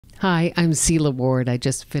Hi, I'm Sela Ward. I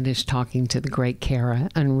just finished talking to the great Kara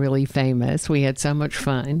on Really Famous. We had so much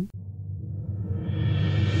fun.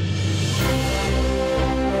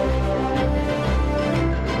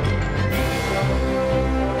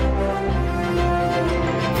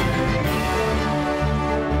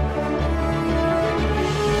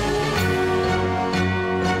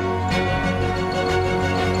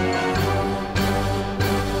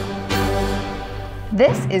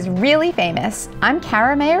 This is Really Famous. I'm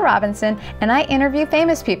Kara Mayer Robinson, and I interview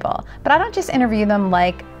famous people. But I don't just interview them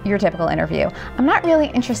like your typical interview. I'm not really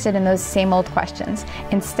interested in those same old questions.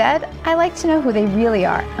 Instead, I like to know who they really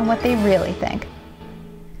are and what they really think.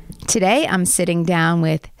 Today, I'm sitting down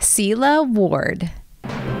with Sela Ward.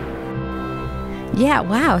 Yeah,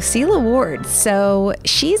 wow, Sela Ward. So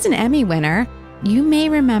she's an Emmy winner. You may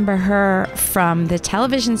remember her from the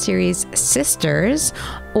television series Sisters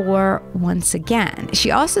or Once Again. She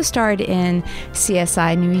also starred in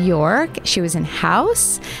CSI New York. She was in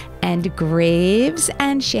House and Graves,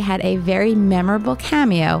 and she had a very memorable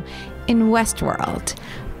cameo in Westworld.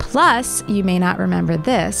 Plus, you may not remember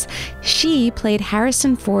this, she played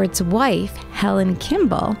Harrison Ford's wife, Helen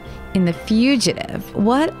Kimball, in The Fugitive.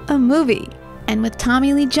 What a movie! And with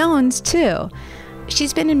Tommy Lee Jones, too.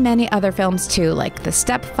 She's been in many other films too, like The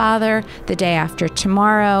Stepfather, The Day After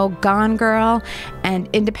Tomorrow, Gone Girl, and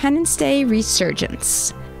Independence Day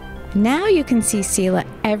Resurgence. Now you can see Sela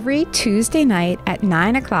every Tuesday night at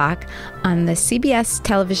 9 o'clock on the CBS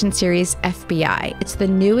television series FBI. It's the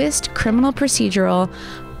newest criminal procedural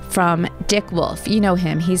from Dick Wolf. You know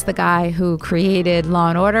him. He's the guy who created Law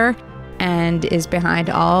and Order and is behind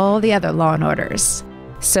all the other Law and Orders.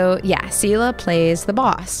 So yeah, Sela plays the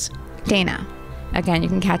boss, Dana. Again, you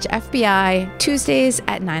can catch FBI Tuesdays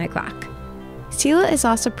at 9 o'clock. Sela is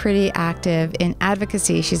also pretty active in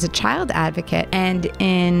advocacy. She's a child advocate, and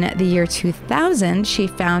in the year 2000, she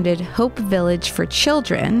founded Hope Village for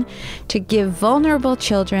Children to give vulnerable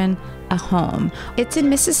children a home. It's in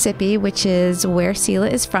Mississippi, which is where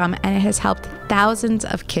Sela is from, and it has helped thousands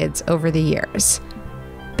of kids over the years.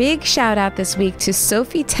 Big shout out this week to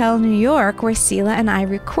Sofitel New York, where Sela and I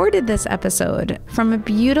recorded this episode from a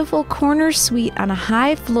beautiful corner suite on a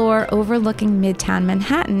high floor overlooking Midtown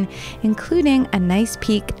Manhattan, including a nice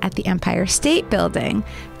peek at the Empire State Building.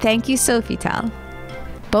 Thank you, Sofitel.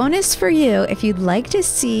 Bonus for you, if you'd like to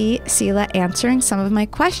see Sela answering some of my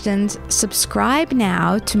questions, subscribe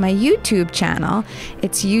now to my YouTube channel.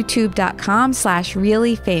 It's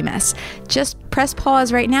youtube.com/reallyfamous. Just press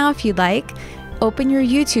pause right now if you'd like. Open your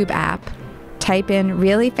YouTube app, type in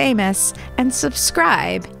Really Famous, and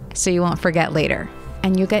subscribe so you won't forget later.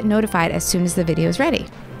 And you'll get notified as soon as the video is ready.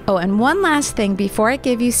 Oh, and one last thing before I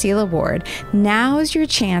give you Sela Ward, now's your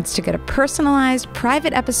chance to get a personalized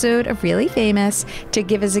private episode of Really Famous to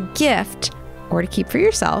give as a gift or to keep for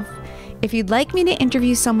yourself. If you'd like me to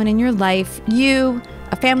interview someone in your life, you,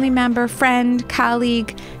 a family member, friend,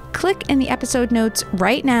 colleague, click in the episode notes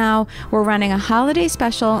right now. We're running a holiday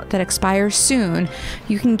special that expires soon.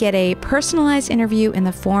 You can get a personalized interview in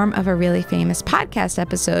the form of a Really Famous podcast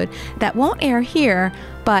episode that won't air here,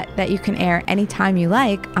 but that you can air anytime you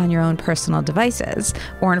like on your own personal devices,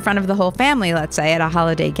 or in front of the whole family, let's say, at a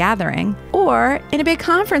holiday gathering, or in a big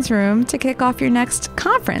conference room to kick off your next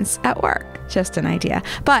conference at work. Just an idea.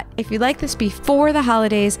 But if you'd like this before the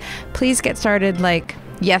holidays, please get started like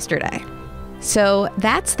yesterday. So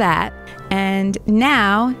that's that. And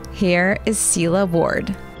now here is Sela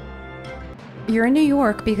Ward. You're in New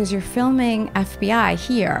York because you're filming FBI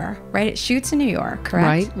here, right? It shoots in New York,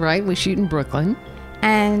 correct? Right. We shoot in Brooklyn.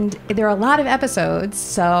 And there are a lot of episodes,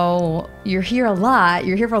 so you're here a lot.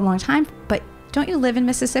 You're here for a long time, but don't you live in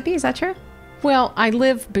Mississippi? Is that true? Well, I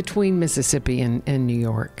live between Mississippi and New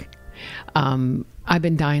York. I've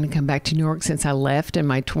been dying to come back to New York since I left in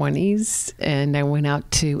my 20s, and I went out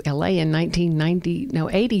to LA in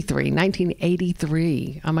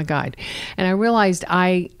 1983. Oh my God. And I realized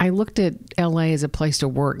I looked at LA as a place to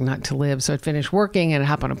work, not to live. So I'd finish working and I'd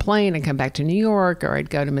hop on a plane and come back to New York, or I'd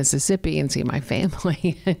go to Mississippi and see my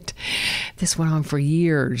family. And this went on for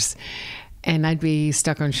years. And I'd be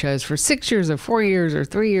stuck on shows for 6 years or 4 years or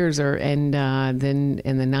 3 years, and then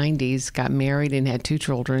in the 90s got married and had 2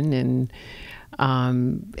 children,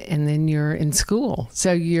 and then you're in school.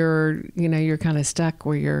 So you're kind of stuck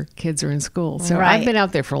where your kids are in school. So right. I've been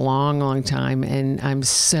out there for a long, long time, and I'm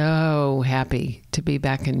so happy to be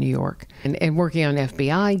back in New York. And working on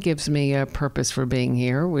FBI gives me a purpose for being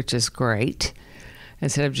here, which is great.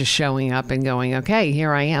 Instead of just showing up and going, okay,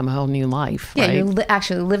 here I am, a whole new life. Yeah, right? You're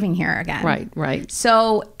actually living here again. Right.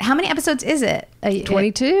 So how many episodes is it?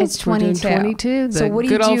 22. It's 22. We're doing 22. The so what do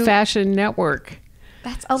good you do? old-fashioned network.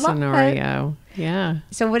 That's a lot. Scenario. Yeah.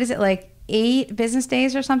 So what is it, like 8 business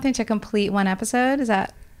days or something to complete one episode? Is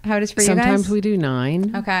that how it is for you guys? Sometimes we do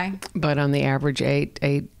 9. Okay. But on the average, 8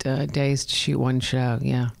 days to shoot one show.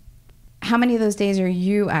 Yeah. How many of those days are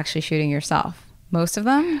you actually shooting yourself? Most of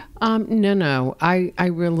them? No.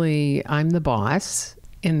 I'm the boss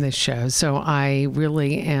in this show. So I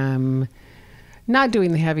really am not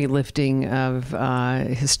doing the heavy lifting of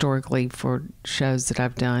historically for shows that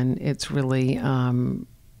I've done. It's really a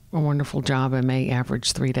wonderful job. I may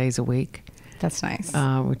average 3 days a week. That's nice.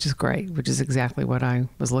 Which is great, which is exactly what I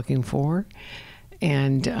was looking for.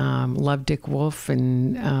 And love Dick Wolf,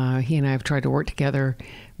 and he and I have tried to work together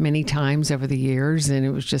many times over the years, and it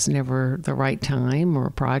was just never the right time or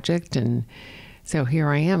project. And so here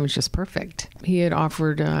I am. It's just perfect. He had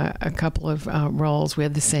offered a couple of roles. We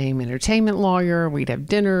had the same entertainment lawyer. We'd have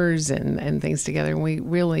dinners and things together. And we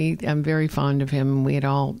really, I'm very fond of him. We had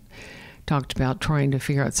all talked about trying to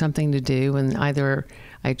figure out something to do, and either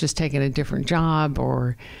I'd just taken a different job,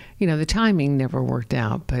 or the timing never worked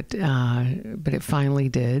out, but it finally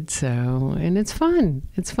did. So, and it's fun.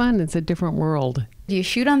 It's a different world. Do you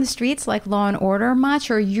shoot on the streets like Law and Order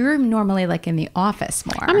much, or you're normally like in the office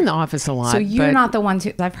more? I'm in the office a lot. So you're not the one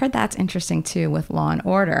to. I've heard that's interesting too with Law and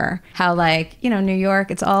Order. How New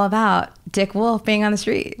York, it's all about Dick Wolf being on the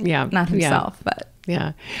street. Yeah, not himself, but.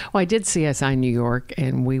 Yeah. Well, I did CSI New York,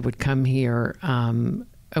 and we would come here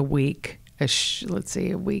a week.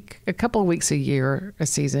 A couple of weeks a year, a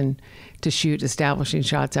season, to shoot establishing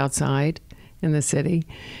shots outside in the city.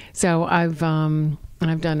 So I've done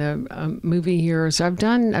a movie here. So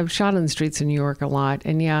I've shot on the streets of New York a lot.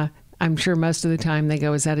 And yeah, I'm sure most of the time they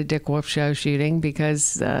go, is that a Dick Wolf show shooting?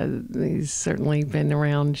 Because he's certainly been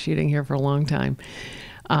around shooting here for a long time.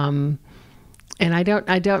 And I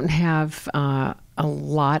don't have a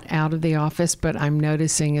lot out of the office, but I'm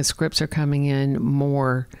noticing as scripts are coming in,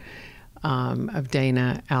 more of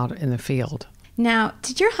Dana out in the field. Now,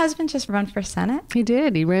 did your husband just run for Senate? He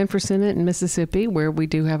did. He ran for Senate in Mississippi, where we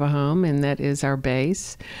do have a home, and that is our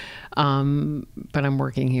base. But I'm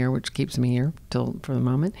working here, which keeps me here for the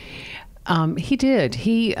moment. He did.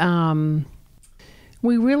 We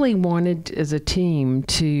really wanted as a team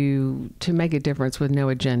to make a difference with no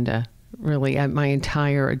agenda. Really, my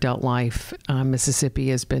entire adult life, Mississippi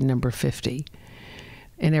has been number 50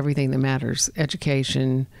 in everything that matters: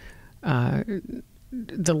 education,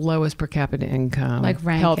 the lowest per capita income, like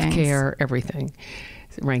healthcare, everything.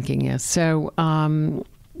 Ranking, yes. So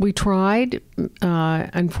we tried.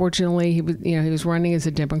 Unfortunately, he was running as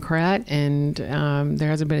a Democrat, and there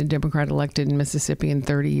hasn't been a Democrat elected in Mississippi in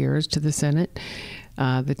 30 years to the Senate.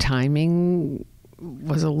 The timing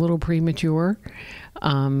was a little premature,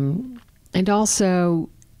 and also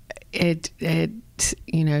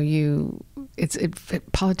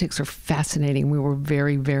politics are fascinating. We were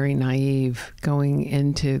very, very naive going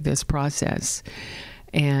into this process.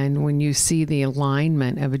 And when you see the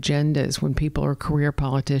alignment of agendas, when people are career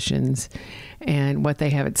politicians and what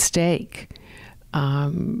they have at stake,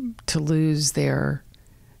 to lose their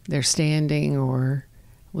standing or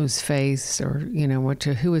lose face, or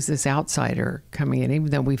who is this outsider coming in?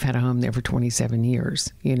 Even though we've had a home there for 27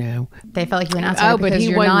 years, they felt like you were an outsider but because he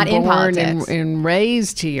you're wasn't not in born politics and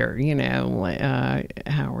raised here,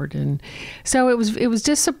 Howard. And so it was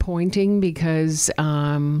disappointing because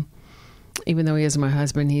even though he is my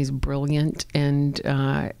husband, he's brilliant and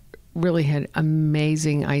really had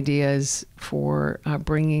amazing ideas for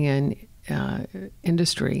bringing in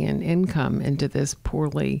industry and income into this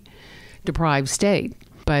poorly deprived state.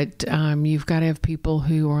 But you've got to have people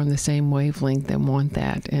who are on the same wavelength and want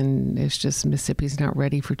that. And it's just Mississippi's not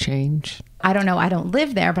ready for change. I don't know. I don't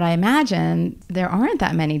live there, but I imagine there aren't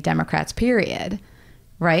that many Democrats, period.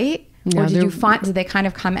 Right? No, or did they kind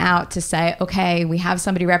of come out to say, okay, we have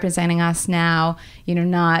somebody representing us now,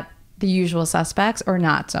 not the usual suspects, or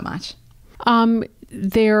not so much?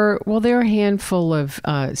 There are a handful of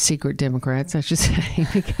secret Democrats, I should say,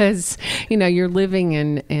 because you're living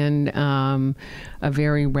in a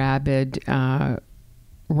very rabid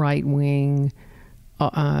right wing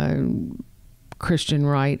Christian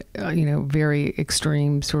right, very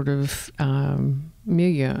extreme sort of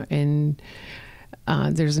milieu, and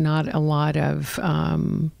there's not a lot of.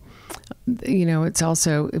 It's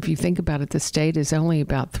also, if you think about it, the state is only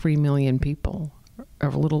about 3 million people. Or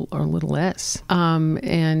a little less.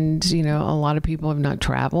 And, a lot of people have not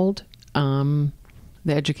traveled. The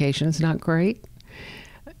education is not great.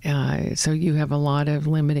 So you have a lot of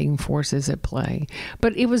limiting forces at play.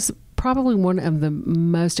 But it was probably one of the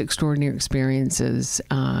most extraordinary experiences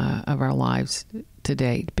of our lives to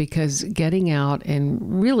date, because getting out and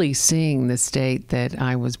really seeing the state that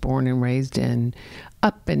I was born and raised in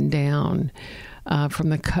up and down from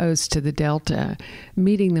the coast to the Delta,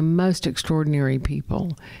 meeting the most extraordinary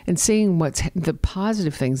people and seeing what's the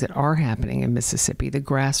positive things that are happening in Mississippi, the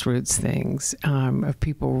grassroots things of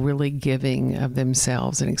people really giving of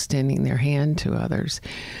themselves and extending their hand to others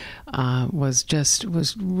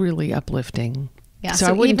was really uplifting. Yeah, so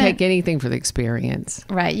I wouldn't take anything for the experience.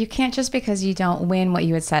 Right. You can't, just because you don't win what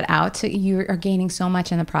you had set out to, you are gaining so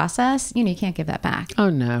much in the process, you can't give that back.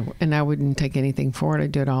 Oh, no. And I wouldn't take anything for it.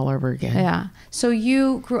 I'd do it all over again. Yeah. So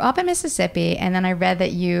you grew up in Mississippi, and then I read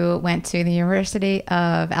that you went to the University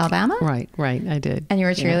of Alabama. Right. I did. And you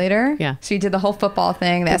were a cheerleader? Yeah. So you did the whole football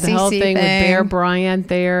thing, the SEC whole thing with Bear thing. Bryant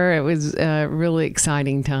there. It was a really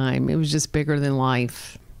exciting time. It was just bigger than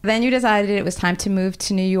life. Then you decided it was time to move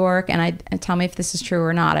to New York, and tell me if this is true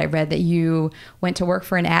or not. I read that you went to work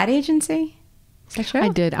for an ad agency. Is that true? I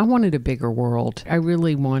did. I wanted a bigger world. I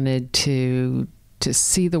really wanted to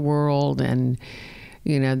see the world, and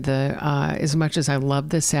as much as I love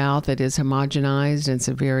the South, it is homogenized. It's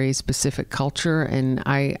a very specific culture, and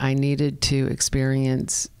I needed to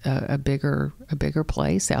experience a bigger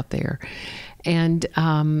place out there. And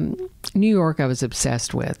New York, I was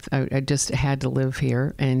obsessed with. I just had to live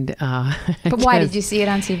here. And but why, did you see it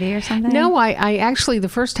on TV or something? No, I actually, the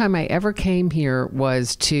first time I ever came here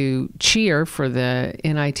was to cheer for the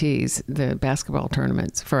NITs, the basketball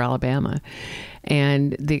tournaments for Alabama.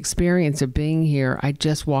 And the experience of being here, I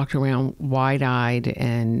just walked around wide-eyed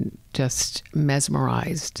and just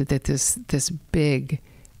mesmerized that this big,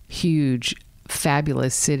 huge,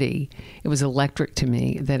 fabulous city. It was electric to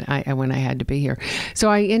me that when I had to be here. So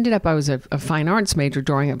I was a fine arts major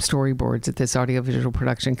drawing up storyboards at this audiovisual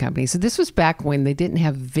production company. So this was back when they didn't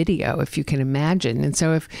have video, if you can imagine. And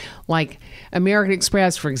so if, like, American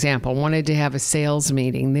Express, for example, wanted to have a sales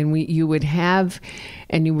meeting, then you would have,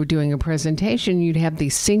 and you were doing a presentation, you'd have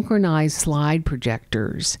these synchronized slide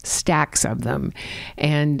projectors, stacks of them.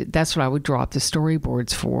 And that's what I would draw up the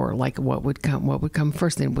storyboards for, like what would come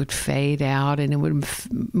first, and it would fade out, and it would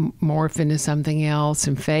morph into something else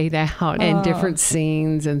and fade out, and different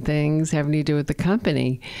scenes and things having to do with the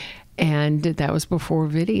company. And that was before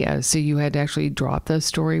video. So you had to actually drop those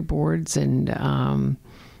storyboards, and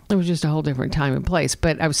it was just a whole different time and place.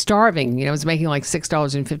 But I was starving. I was making like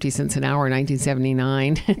 $6.50 an hour in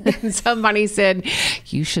 1979. And somebody said,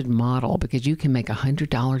 you should model because you can make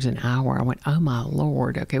 $100 an hour. I went, oh my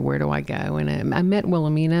Lord. Okay, where do I go? And I met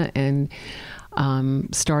Wilhelmina and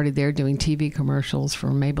started there doing TV commercials for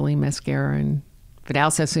Maybelline mascara and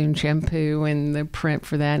Vidal Sassoon shampoo and the print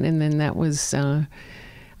for that. And then that was,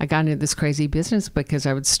 I got into this crazy business because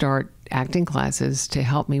I would start acting classes to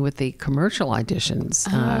help me with the commercial auditions.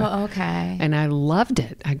 Okay. And I loved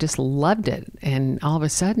it. I just loved it. And all of a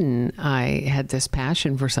sudden, I had this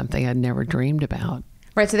passion for something I'd never dreamed about.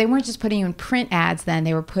 Right, so they weren't just putting you in print ads then,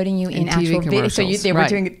 they were putting you in actual video. So they were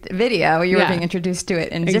doing video, you were being introduced to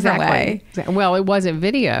it in a different way. Well, it wasn't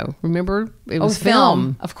video, remember? It was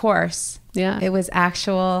film. Of course. Yeah. It was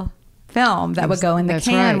actual film that would go in the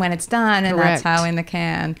can when it's done, and Correct. that's how In the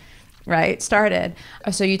Can started.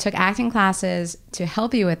 So you took acting classes to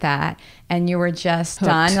help you with that, and you were just hooked.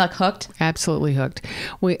 done, like hooked? Absolutely hooked.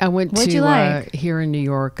 I went What'd to you like? Here in New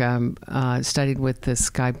York, studied with this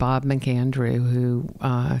guy, Bob McAndrew,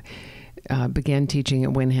 who began teaching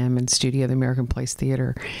at Wyndham and Studio, the American Place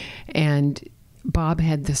Theater. And Bob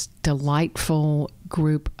had this delightful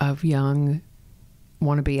group of young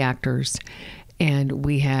wannabe actors. And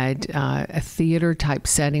we had a theater type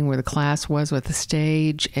setting where the class was with the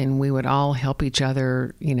stage, and we would all help each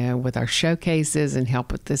other, with our showcases and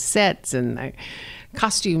help with the sets and the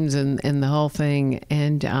costumes and the whole thing.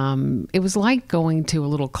 And it was like going to a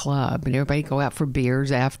little club, and everybody go out for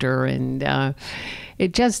beers after. And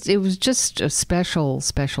it was just a special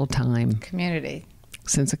time. Community.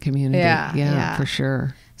 Sense of community. Yeah, for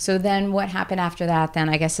sure. So then what happened after that then?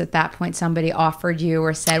 I guess at that point somebody offered you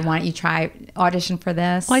or said, why don't you try audition for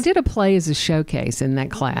this? Well, I did a play as a showcase in that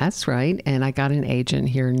class, right? And I got an agent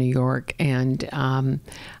here in New York, and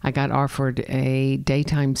I got offered a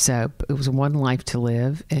daytime soap. It was One Life to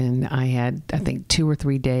Live, and I had, I think, 2 or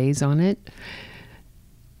 3 days on it.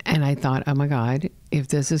 And I thought, oh my God, if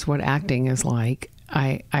this is what acting is like,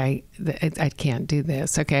 I can't do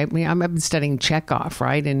this. Okay. I mean, I've been studying Chekhov,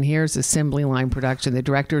 right? And here's assembly line production. The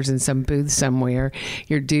director's in some booth somewhere.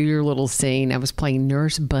 You do your little scene. I was playing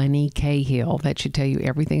Nurse Bunny Cahill. That should tell you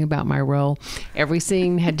everything about my role. Every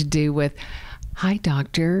scene had to do with, hi,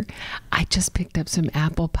 doctor. I just picked up some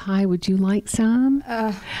apple pie. Would you like some?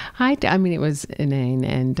 Hi. I mean, it was inane.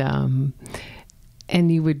 And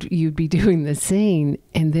you'd be doing the scene,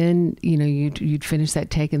 and then, you'd finish that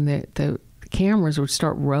take, and the cameras would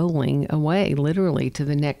start rolling away literally to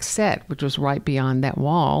the next set, which was right beyond that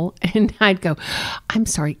wall. And I'd go, I'm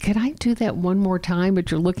sorry, could I do that one more time?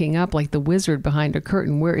 But you're looking up like the wizard behind a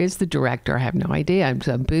curtain. Where is the director? I have no idea. I'm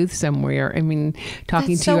in a booth somewhere. I mean,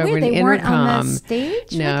 talking That's to you so over weird. an They intercom. weren't on the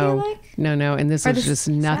stage No, with you, like? no. And this Or was the just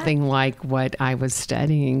set? nothing like what I was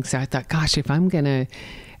studying. So I thought, gosh, if I'm going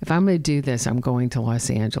to do this, I'm going to Los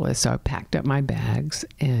Angeles. So I packed up my bags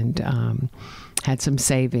and had some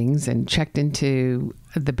savings and checked into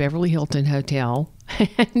the Beverly Hilton Hotel.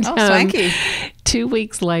 And, swanky. 2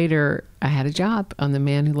 weeks later, I had a job on The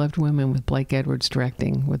Man Who Loved Women with Blake Edwards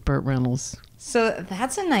directing with Burt Reynolds. So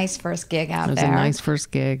that's a nice first gig out there. It was a nice first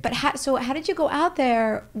gig. But how did you go out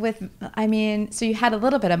there with, so you had a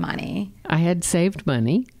little bit of money. I had saved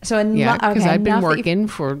money. So because I'd been enough that you- working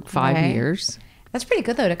for 5 Right. years. That's pretty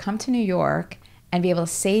good though, to come to New York and be able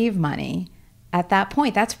to save money at that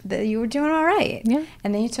point. You were doing all right. Yeah.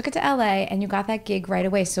 And then you took it to LA and you got that gig right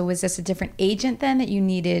away. So was this a different agent then that you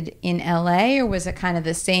needed in LA, or was it kind of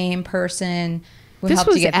the same person who This helped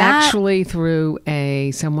you was get that? actually through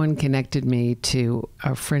someone connected me to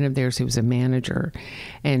a friend of theirs who was a manager,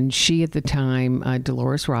 and she at the time,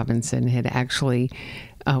 Dolores Robinson, had actually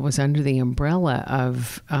was under the umbrella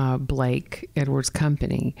of Blake Edwards'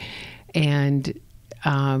 company, and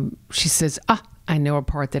she says, I know a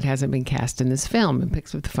part that hasn't been cast in this film, and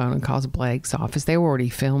picks up the phone and calls Blake's office. They were already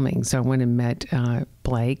filming, so I went and met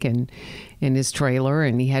Blake and in his trailer,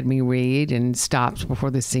 and he had me read and stops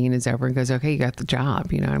before the scene is over and goes, okay, you got the job.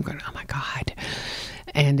 I'm going, oh my God.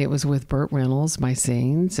 And it was with Burt Reynolds, my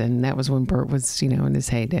scenes, and that was when Burt was, in his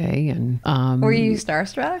heyday. And Were you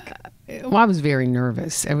starstruck? well, I was very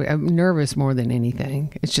nervous. I'm nervous more than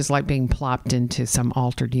anything. It's just like being plopped into some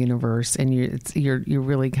altered universe, and you're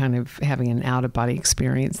really kind of having an out of body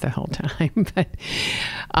experience the whole time. But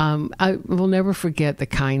I will never forget the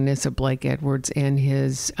kindness of Blake Edwards and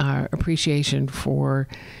his appreciation for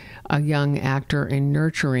a young actor and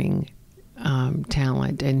nurturing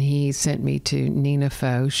talent. And he sent me to Nina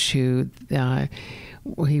Foch, who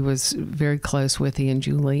he was very close with, he and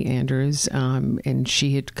Julie Andrews, and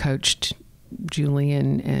she had coached Julie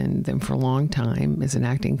and them for a long time as an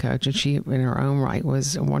acting coach, and she in her own right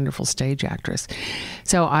was a wonderful stage actress.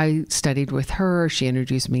 So I studied with her. She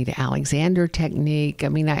introduced me to Alexander technique. I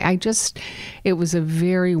mean, it was a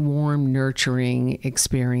very warm, nurturing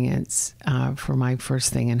experience for my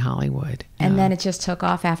first thing in Hollywood. And then it just took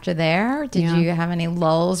off after there? Did you have any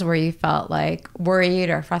lulls where you felt like worried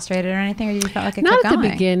or frustrated or anything, or you felt like it Not kept at going? the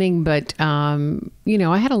beginning, but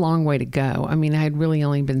I had a long way to go. I mean, I had really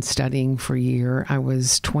only been studying for a year. I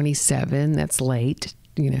was 27. That's late,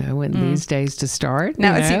 in these days to start.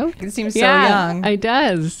 No, it seems so young. It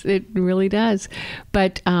does. It really does.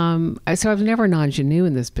 But so I was never an ingenue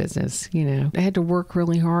in this business. I had to work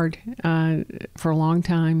really hard for a long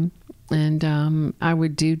time. And I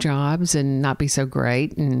would do jobs and not be so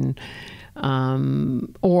great, and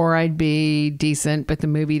or I'd be decent, but the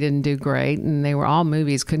movie didn't do great, and they were all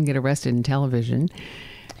movies, couldn't get arrested in television.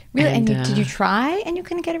 Really? And did you try and you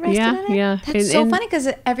couldn't get arrested in it? Yeah. That's so funny, because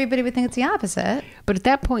everybody would think it's the opposite. But at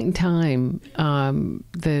that point in time,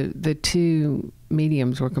 the two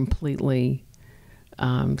mediums were completely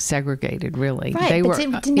segregated, really. Right, but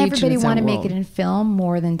didn't everybody want to make it in film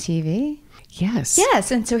more than TV? Yes.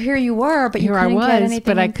 Yes, and so here you were, but you Here couldn't I was, get anything.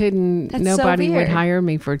 but I couldn't. That's Nobody so would weird. hire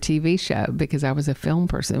me for a TV show because I was a film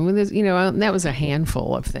person. Well, that was a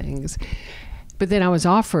handful of things. But then I was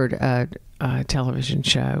offered a television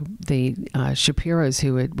show. The Shapiros,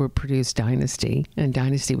 who were produced Dynasty, and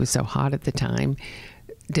Dynasty was so hot at the time,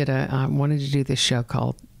 wanted to do this show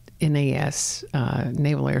called NAS,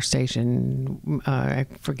 Naval Air Station. I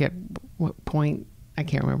forget what point. I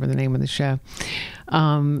can't remember the name of the show.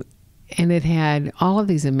 And it had all of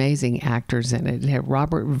these amazing actors in it. It had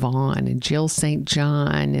Robert Vaughn and Jill St.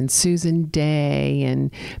 John and Susan Day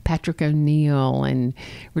and Patrick O'Neill and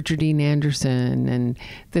Richard Dean Anderson and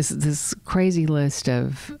this crazy list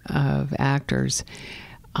of actors.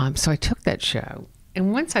 So I took that show.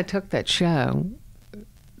 And once I took that show,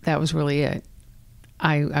 that was really it.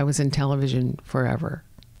 I was in television forever.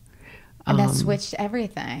 And that switched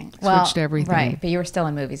everything. Switched everything. Right, but you were still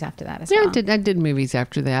in movies after that as Yeah, well. I did movies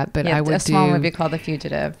after that, but I would a small do movie called The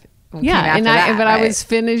Fugitive. Yeah, came and after that, I right? was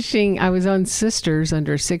finishing. I was on Sisters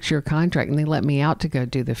under a 6-year contract, and they let me out to go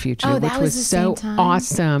do The Fugitive, that which was was the so same time?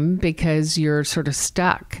 awesome because you're sort of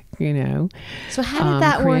stuck, So how did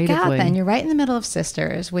that work out creatively. then? You're right in the middle of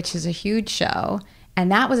Sisters, which is a huge show,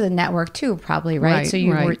 and that was a network too, probably, right? Right, So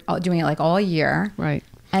you right. were doing it like all year. Right.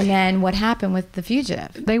 And then what happened with The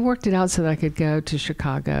Fugitive? They worked it out so that I could go to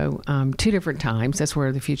Chicago 2 different times. That's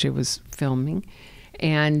where The Fugitive was filming.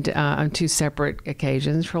 and on 2 separate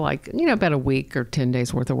occasions for like, about a week or 10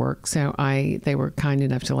 days worth of work. So they were kind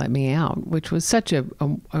enough to let me out, which was such a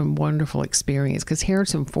wonderful experience, because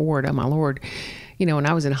Harrison Ford, oh my Lord, when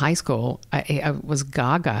I was in high school, I was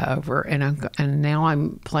gaga over, and now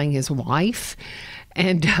I'm playing his wife,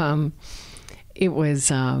 and it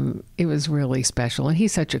was really special. And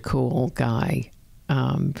he's such a cool guy,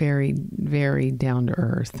 very, very down to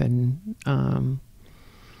earth, and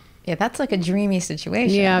yeah, that's like a dreamy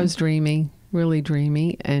situation. Yeah, I was dreamy, really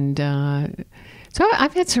dreamy, and so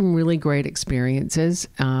I've had some really great experiences.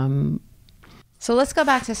 So let's go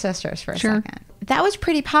back to Sisters for a second. That was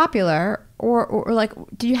pretty popular, or like,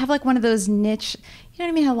 do you have like one of those niche, you know what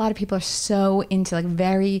I mean? How a lot of people are so into like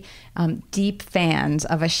very deep fans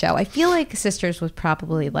of a show. I feel like Sisters was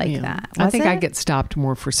probably like that. I think I get stopped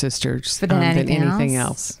more for Sisters than anything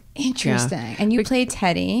else. Interesting. Yeah. And you played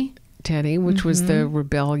Teddy, which was the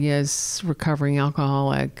rebellious, recovering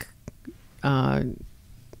alcoholic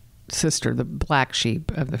sister, the black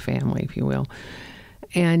sheep of the family, if you will.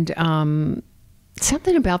 And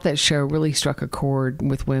something about that show really struck a chord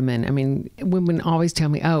with women. I mean, women always tell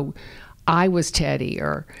me, oh, I was Teddy,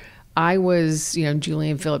 or I was,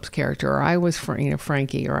 Julian Phillips' character, or I was,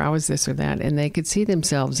 Frankie, or I was this or that. And they could see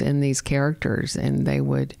themselves in these characters, and they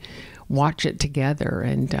would watch it together.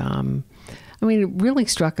 And, it really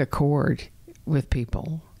struck a chord with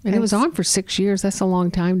people. And it was on for 6 years. That's a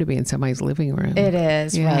long time to be in somebody's living room. It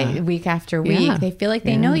is, right? Week after week. Yeah. They feel like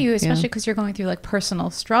they know you, especially because you're going through like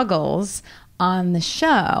personal struggles on the show.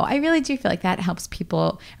 I really do feel like that helps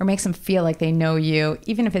people, or makes them feel like they know you.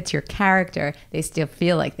 Even if it's your character, they still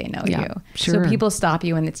feel like they know you. Sure. So people stop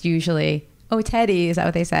you, and it's usually, oh, Teddy, is that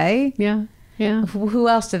what they say? Yeah, yeah. Who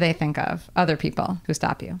else do they think of? Other people who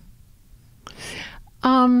stop you?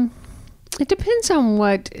 It depends on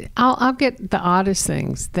what. I'll get the oddest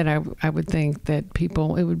things that I would think that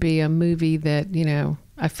people. It would be a movie that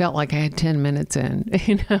I felt like I had 10 minutes in.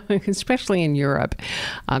 Especially in Europe,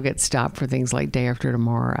 I'll get stopped for things like Day After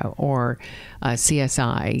Tomorrow or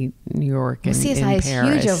CSI New York and CSI is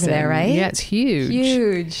Paris. Huge over there, right? Yeah, it's huge.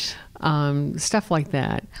 Huge. Stuff like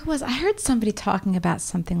that. I heard somebody talking about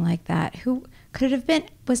something like that. Who could it have been?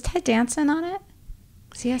 Was Ted Danson on it?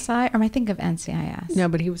 CSI? Or am I thinking of NCIS? No,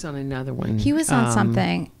 but he was on another one. He was on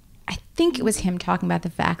something. I think it was him talking about the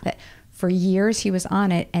fact that for years he was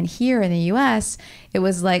on it. And here in the U.S., it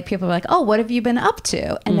was like people were like, oh, what have you been up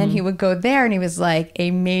to? And then he would go there, and he was like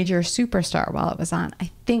a major superstar while it was on.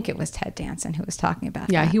 I think it was Ted Danson who was talking about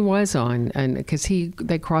that. Yeah, he was on. And because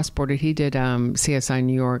they cross-bordered. He did CSI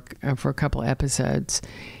New York for a couple of episodes.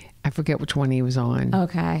 I forget which one he was on.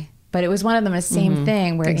 Okay. But it was one of them, the same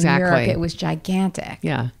thing, where in Europe it was gigantic.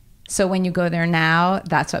 Yeah. So when you go there now,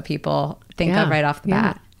 that's what people think of right off the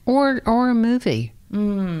bat. Or a movie.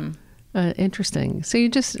 Interesting. So you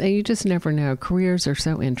just never know. Careers are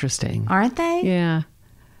so interesting, aren't they? Yeah.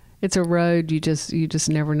 It's a road. You just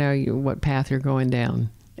never know what path you're going down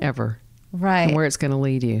ever. Right. And where it's going to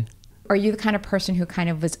lead you. Are you the kind of person who kind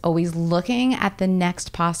of was always looking at the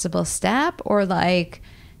next possible step, or like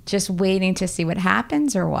just waiting to see what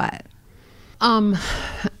happens, or what?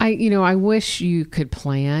 I wish you could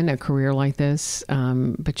plan a career like this,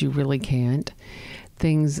 but you really can't.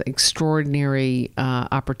 Extraordinary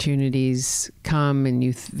opportunities come,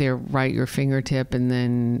 and they're right at your fingertip, and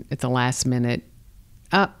then at the last minute,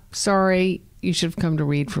 sorry, you should have come to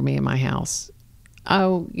read for me in my house.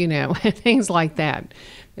 Oh, things like that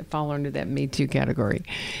fall under that Me Too category.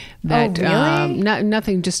 That, really?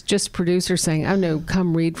 Nothing, just producers saying, oh no,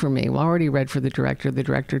 come read for me. Well, I already read for the director. The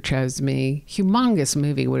director chose me. Humongous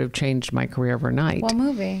movie would have changed my career overnight. What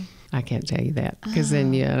movie? I can't tell you that because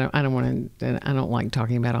then I don't like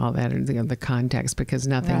talking about all that and the context, because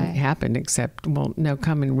nothing happened except, well, no,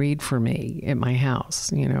 come and read for me at my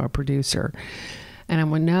house, a producer. And I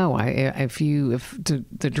went, no, if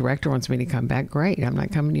the director wants me to come back, great. I'm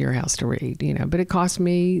not coming to your house to read, but it cost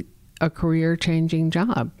me a career changing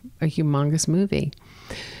job, a humongous movie.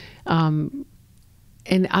 And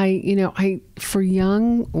for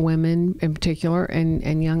young women in particular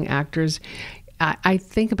and young actors, I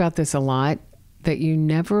think about this a lot, that you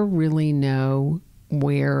never really know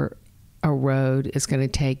where a road is going to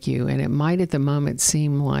take you. And it might at the moment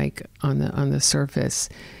seem like on the surface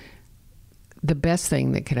the best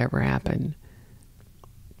thing that could ever happen,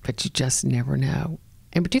 but you just never know.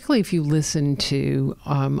 And particularly if you listen to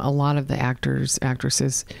a lot of the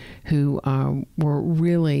actresses who were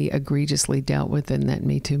really egregiously dealt with in that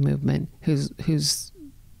Me Too movement, who's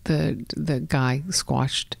the guy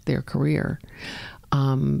squashed their career.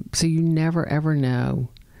 So you never ever know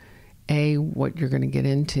what you're going to get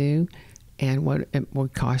into and what it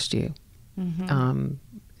would cost you.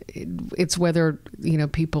 It's whether,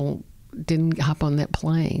 people didn't hop on that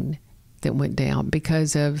plane that went down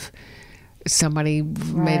because of somebody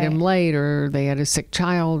made them late, or they had a sick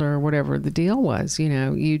child, or whatever the deal was.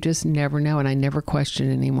 You just never know. And I never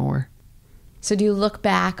question anymore. So do you look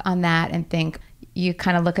back on that and think, you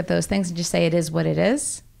kind of look at those things and just say it is what it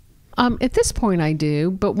is? At this point I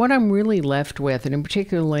do, but what I'm really left with, and in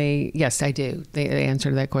particularly, yes, I do. The answer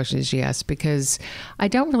to that question is yes, because I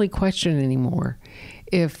don't really question anymore.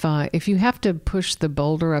 If you have to push the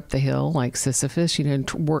boulder up the hill like Sisyphus,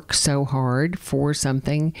 to work so hard for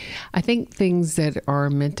something, I think things that are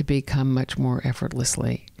meant to be come much more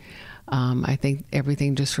effortlessly. I think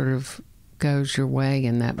everything just sort of goes your way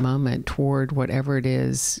in that moment toward whatever it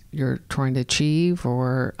is you're trying to achieve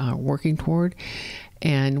or working toward.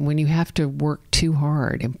 And when you have to work too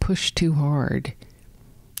hard and push too hard,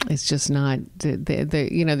 it's just not the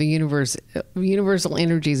universal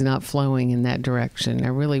energy is not flowing in that direction. I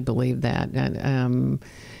really believe that. And,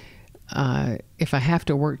 if I have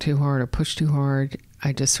to work too hard or push too hard,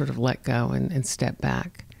 I just sort of let go and step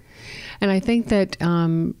back. And I think that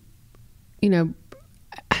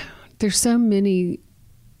there's so many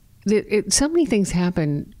things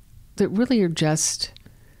happen that really are just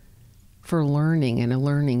for learning and a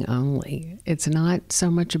learning only. It's not so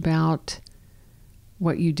much about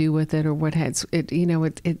what you do with it or what has it.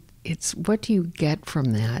 It's what do you get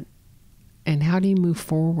from that, and how do you move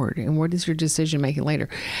forward, and what is your decision making later.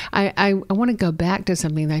 I want to go back to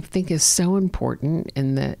something that I think is so important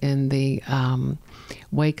in the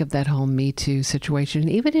wake of that whole Me Too situation,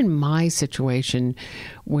 even in my situation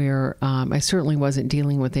where I certainly wasn't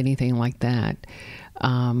dealing with anything like that,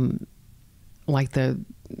 like all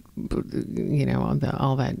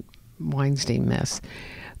that Weinstein mess.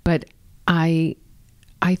 But I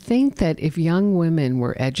think that if young women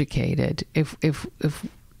were educated, if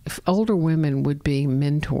older women would be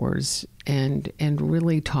mentors and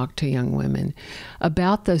really talk to young women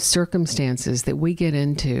about the circumstances that we get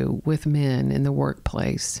into with men in the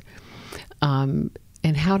workplace, and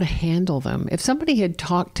how to handle them. If somebody had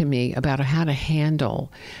talked to me about how to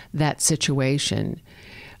handle that situation,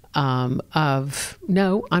 no,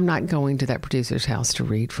 I'm not going to that producer's house to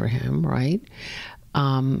read for him, right?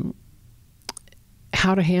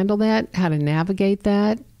 How to handle that, how to navigate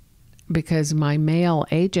that, because my male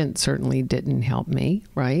agent certainly didn't help me,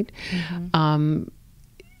 right? Mm-hmm.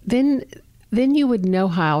 Then you would know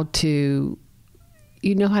how to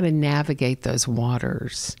navigate those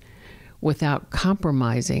waters without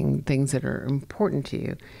compromising things that are important to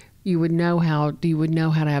you. You would know how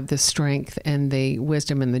to have the strength and the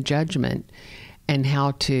wisdom and the judgment and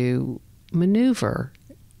how to maneuver.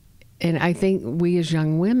 And I think we as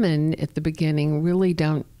young women at the beginning really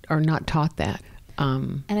are not taught that.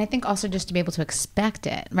 And I think also just to be able to expect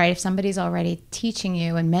it, right? If somebody's already teaching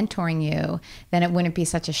you and mentoring you, then it wouldn't be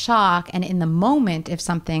such a shock. And in the moment, if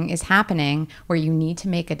something is happening where you need to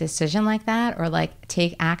make a decision like that, or like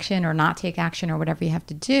take action or not take action or whatever you have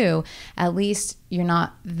to do, at least you're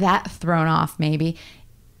not that thrown off maybe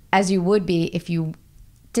as you would be if you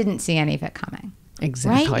didn't see any of it coming.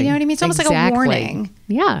 Exactly. Right? You know what I mean? It's almost like a warning.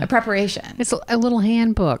 Yeah. A preparation. It's a little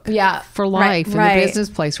handbook. Yeah. For life in the business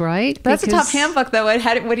place, right? But that's a tough handbook, though.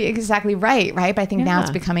 What do you exactly write, right? But I think now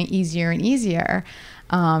it's becoming easier and easier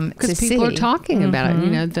because people are talking about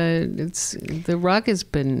it. The rug has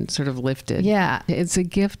been sort of lifted. Yeah. It's a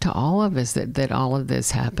gift to all of us that all of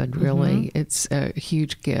this happened, really. Mm-hmm. It's a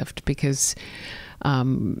huge gift because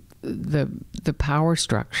the power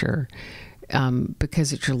structure,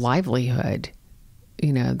 because it's your livelihood,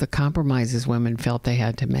 the compromises women felt they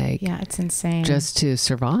had to make. Yeah, it's insane. Just to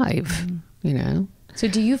survive, So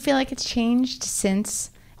do you feel like it's changed since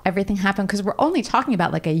everything happened? Because we're only talking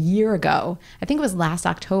about like a year ago. I think it was last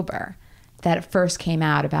October that it first came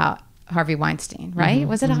out about Harvey Weinstein, right? Mm-hmm,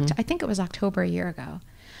 was it? Mm-hmm. I think it was October a year ago.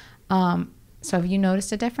 So have you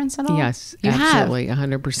noticed a difference at all? Yes, you absolutely,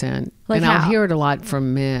 100%. And I'll hear it a lot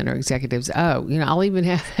from men or executives. I even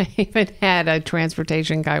had a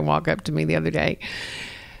transportation guy walk up to me the other day,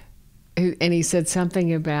 and he said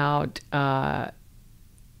something about,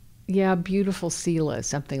 beautiful Sela,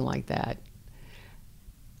 something like that.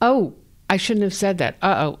 Oh, I shouldn't have said that.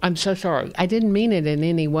 I'm so sorry. I didn't mean it in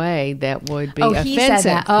any way that would be offensive. He said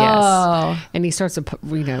that. Oh. Yes. And he starts,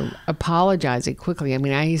 apologizing quickly. I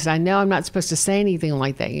mean, he said, I know I'm not supposed to say anything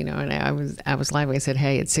like that, And I was laughing. I said,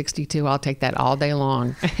 hey, it's 62. I'll take that all day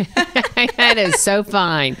long. That is so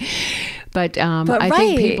fine. But I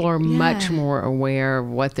think people are much more aware of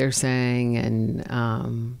what they're saying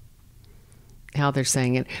and how they're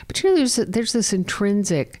saying it. But there's this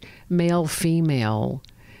intrinsic male-female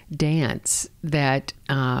dance that,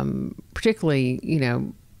 particularly,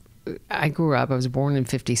 I was born in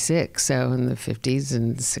 56. So in the 50s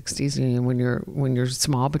and 60s, when you're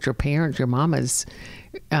small, but your parents, your mamas,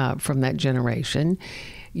 from that generation,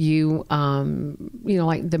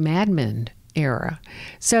 like the Mad Men era.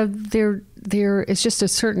 So there is just a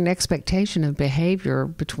certain expectation of behavior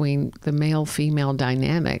between the male-female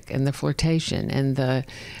dynamic and the flirtation and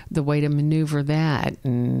the way to maneuver that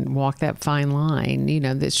and walk that fine line,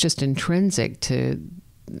 that's just intrinsic to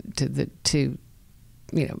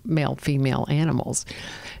male-female animals.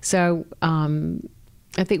 So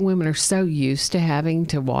I think women are so used to having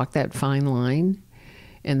to walk that fine line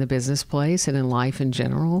in the business place and in life in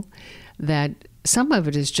general that some of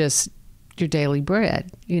it is just your daily bread.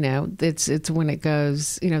 It's when it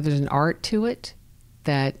goes, there's an art to it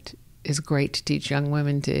that is great to teach young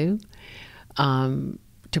women too,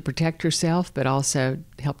 to protect yourself, but also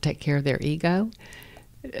help take care of their ego.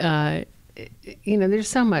 There's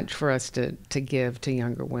so much for us to give to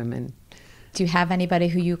younger women. Do you have anybody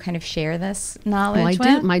who you kind of share this knowledge with?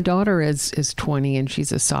 I do. My daughter is 20 and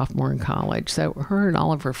she's a sophomore in college. So her and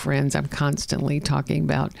all of her friends, I'm constantly talking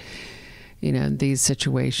about, these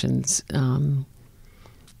situations, and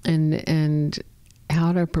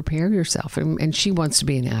how to prepare yourself. And she wants to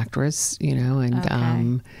be an actress, and okay.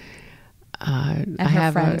 And I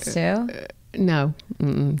have friends too. No,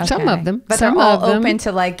 okay. Some of them, but some they're all of them, open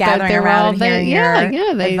to like gathering around and hearing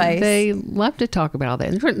your advice. They love to talk about all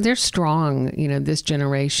that. They're strong, this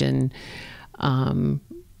generation. Now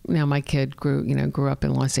my kid grew up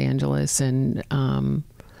in Los Angeles and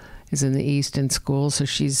is in the East in school, so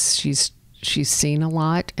she's seen a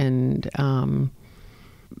lot, and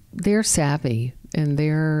they're savvy, and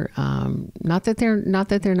they're not that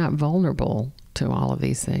they're not vulnerable to all of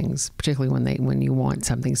these things, particularly when you want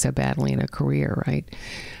something so badly in a career, right?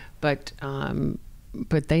 But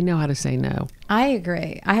they know how to say no. I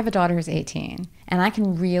agree. I have a daughter who's 18, and I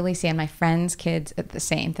can really see, and my friends' kids at the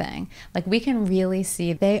same thing. Like, we can really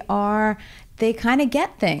see they kind of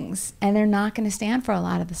get things, and they're not going to stand for a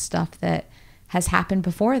lot of the stuff that has happened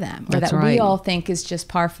before them, or that's that right. we all think is just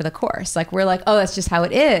par for the course. Like, we're like, oh, that's just how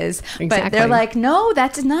it is. Exactly. But they're like, no,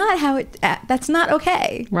 that's not how that's not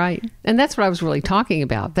okay. Right. And that's what I was really talking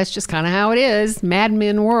about. That's just kind of how it is. Mad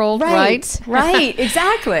Men world, right? Right,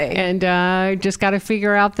 exactly. And just got to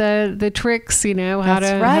figure out the tricks, how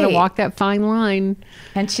to walk that fine line.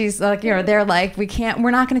 And she's like, they're like,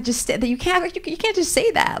 we're not going to just you can't just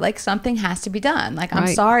say that. Like, something has to be done. Like, I'm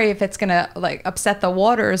sorry if it's going to like upset the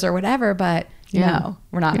waters or whatever, but no,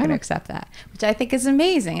 we're not going to accept that, which I think is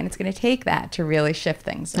amazing. And it's going to take that to really shift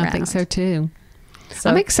things around. I think so too. So,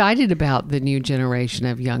 I'm excited about the new generation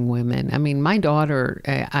of young women. I mean, my daughter,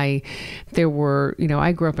 I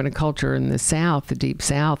grew up in a culture in the South, the deep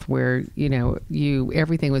South, where,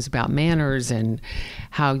 everything was about manners and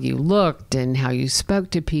how you looked and how you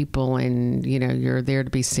spoke to people, and, you're there to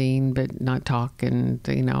be seen, but not talk, and,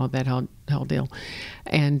 that whole deal.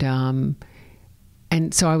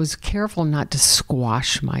 And so I was careful not to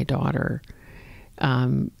squash my daughter.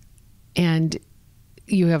 And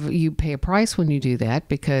you pay a price when you do that,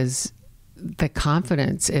 because the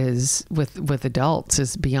confidence is with adults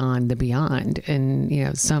is beyond the beyond.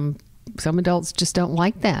 And, some adults just don't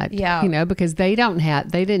like that, because they didn't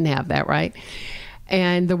have that, right?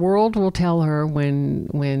 And the world will tell her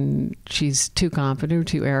when she's too confident or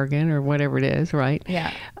too arrogant or whatever it is, right?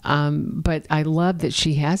 Yeah. But I love that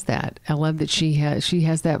she has that. I love that she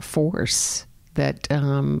has that force that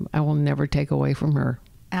I will never take away from her.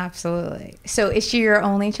 Absolutely. So is she your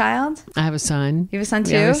only child? I have a son. You have a son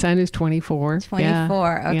too? Yeah, my son is 24. 24. Yeah.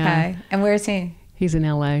 Okay. Yeah. And where is he? He's in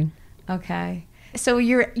LA. Okay. So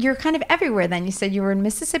you're kind of everywhere then. You said you were in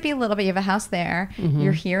Mississippi a little bit. You have a house there. Mm-hmm.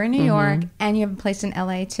 You're here in New York, and you have a place in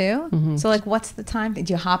LA too. Mm-hmm. So like, what's the time? Do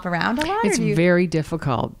you hop around a lot? It's very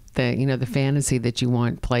difficult. The fantasy that you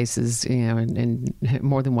want places, in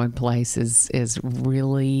more than one place is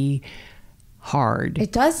really hard.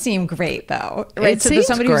 It does seem great though, right? It seems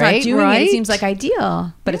somebody who's great, not doing right? it seems like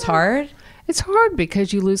ideal, but it's hard. It's hard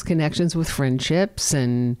because you lose connections with friendships.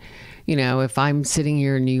 And if I'm sitting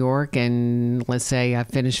here in New York and let's say I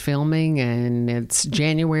finished filming and it's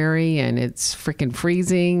January and it's freaking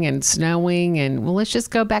freezing and snowing, and well, let's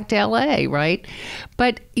just go back to LA, right?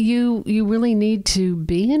 But you really need to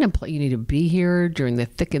be in a place. You need to be here during the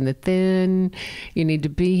thick and the thin. You need to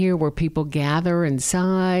be here where people gather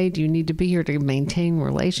inside. You need to be here to maintain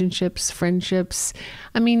relationships, friendships.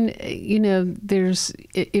 I mean,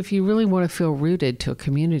 if you really want to feel rooted to a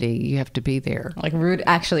community, you have to be there. Like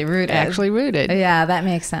actually rooted. Actually rooted. Yeah, that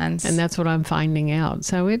makes sense. And that's what I'm finding out.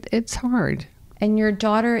 So it's hard. And your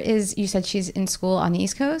daughter you said she's in school on the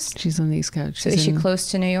East Coast? She's on the East Coast. So is she close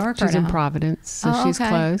to New York? She's or in no? Providence, so she's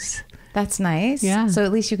close. That's nice. Yeah. So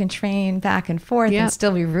at least you can train back and forth and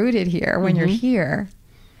still be rooted here when you're here.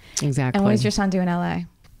 Exactly. And what does your son do in LA?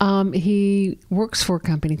 He works for a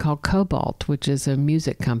company called Cobalt, which is a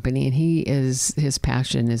music company, and his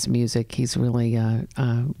passion is music. He's really a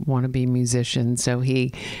wannabe musician, so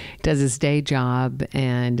he does his day job,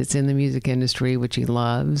 and it's in the music industry, which he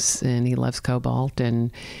loves, and he loves Cobalt,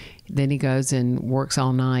 and then he goes and works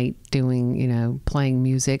all night doing, playing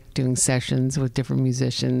music, doing sessions with different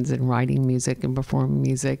musicians, and writing music and performing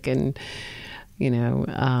music, and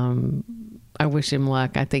I wish him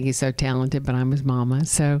luck. I think he's so talented, but I'm his mama,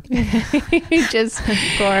 so just of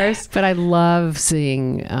course. But I love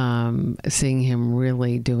seeing him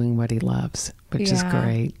really doing what he loves, which is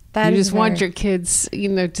great. You just want your kids,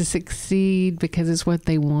 to succeed because it's what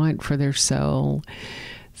they want for their soul.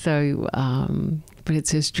 So, but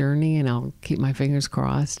it's his journey, and I'll keep my fingers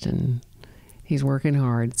crossed, and he's working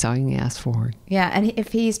hard. It's all you can ask for. Yeah, and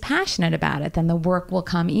if he's passionate about it, then the work will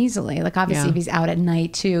come easily. Like, obviously, if he's out at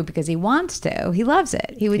night, too, because he wants to. He loves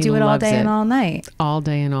it. He would do it all day and all night. All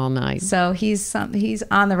day and all night. So he's on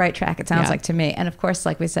the right track, it sounds like to me. And, of course,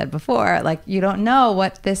 like we said before, like, you don't know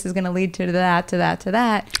what this is going to lead to that, to that, to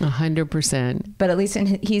that. 100%. But at least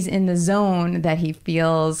he's in the zone that he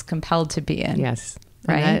feels compelled to be in. Yes.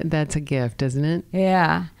 Right? That's a gift, isn't it?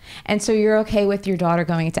 Yeah. And so you're okay with your daughter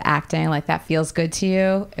going into acting? Like, that feels good to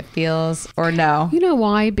you? It feels, or no? You know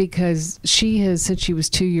why? Because she has, since she was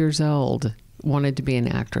 2 years old, wanted to be an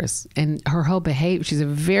actress. And her whole behavior, she's a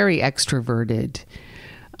very extroverted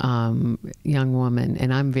young woman,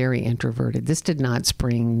 and I'm very introverted. This did not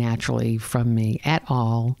spring naturally from me at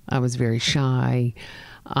all. I was very shy.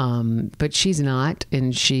 But she's not,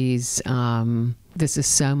 and she's... this is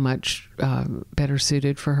so much better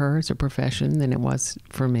suited for her as a profession than it was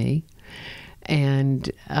for me.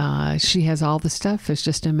 And she has all the stuff. It's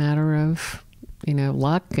just a matter of,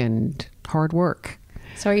 luck and hard work.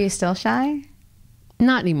 So are you still shy?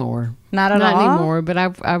 Not anymore. Not at all? Not anymore, but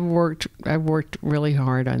I've worked really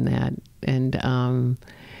hard on that. And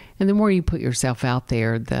the more you put yourself out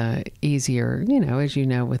there, the easier, as you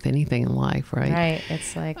know, with anything in life, right? Right.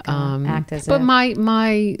 It's like act as but if.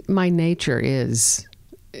 my nature is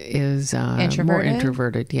Introverted? More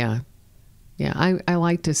introverted. Yeah. Yeah. I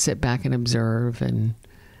like to sit back and observe, and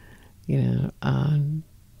yeah,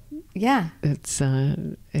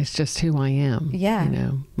 it's just who I am.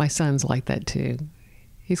 Yeah. My son's like that too.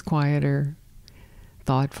 He's quieter,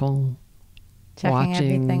 thoughtful. Checking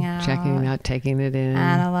everything out. Checking it out, taking it in.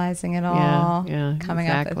 Analyzing it all. Yeah, coming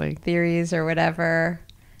up with theories or whatever.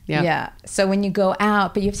 Yeah. So when you go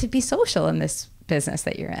out, but you have to be social in this business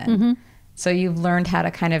that you're in. Mm-hmm. So you've learned how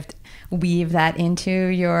to kind of weave that into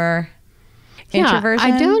your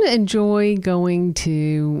introversion? I don't enjoy going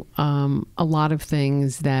to a lot of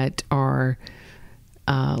things that are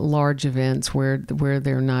large events where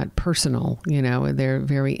they're not personal, they're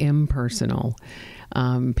very impersonal.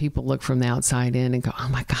 People look from the outside in and go, oh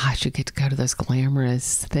my gosh, you get to go to those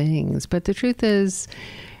glamorous things. But the truth is,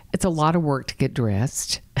 it's a lot of work to get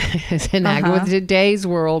dressed. And with today's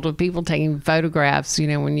world of people taking photographs,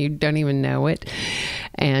 when you don't even know it.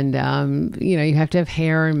 And, you have to have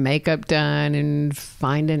hair and makeup done and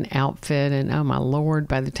find an outfit. And oh my Lord,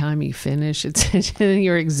 by the time you finish,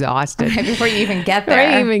 you're exhausted. Right before you even get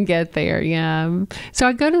there. Yeah. So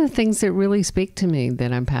I go to the things that really speak to me,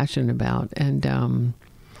 that I'm passionate about, and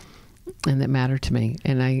that matter to me.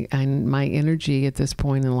 And my energy at this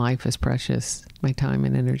point in life is precious, my time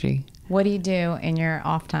and energy. What do you do in your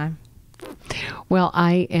off time? Well,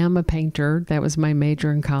 I am a painter. That was my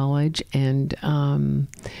major in college. And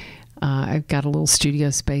I've got a little studio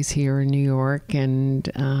space here in New York, and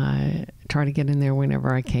try to get in there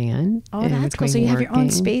whenever I can. Oh, that's cool. So you have your own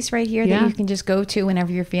space right here that you can just go to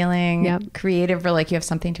whenever you're feeling creative, or like you have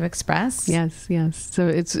something to express? Yes. So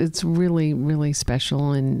it's really, really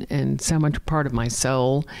special, and so much part of my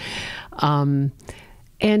soul. And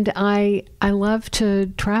I love to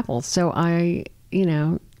travel. So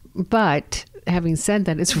but having said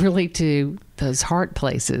that, it's really to those heart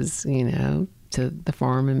places, to the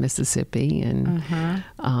farm in Mississippi, and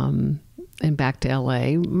back to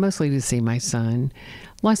LA, mostly to see my son.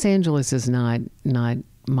 Los Angeles is not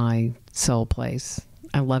my soul place.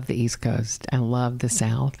 I love the East Coast. I love the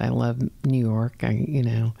South. I love New York.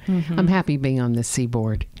 I'm happy being on the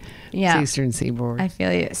seaboard, Eastern Seaboard. I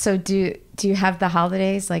feel you. So do you have the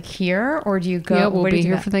holidays like here, or do you go? Yeah, we'll be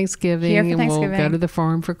here for Thanksgiving, and we'll go to the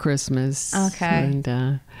farm for Christmas. Okay.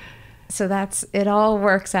 And So it all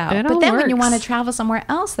works out. It but all then when you works. want to travel somewhere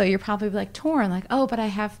else, though, you're probably like torn, like, oh, but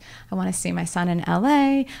I want to see my son in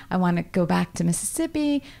LA. I want to go back to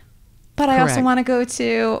Mississippi, but I also Correct. want to go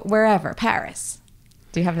to wherever, Paris.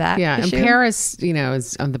 Do you have that? Yeah, issue? and Paris,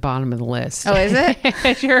 is on the bottom of the list. Oh, is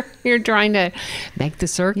it? you're trying to make the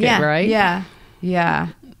circuit, Yeah, right? yeah, yeah.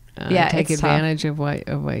 Take it's advantage of what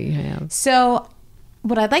you have. So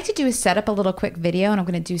what I'd like to do is set up a little quick video, and I'm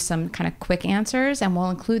going to do some kind of quick answers, and we'll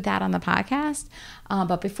include that on the podcast.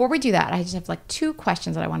 But before we do that, I just have like 2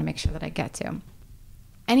 questions that I want to make sure that I get to.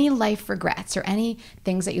 Any life regrets or any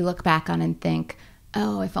things that you look back on and think,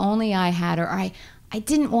 oh, if only I had, or I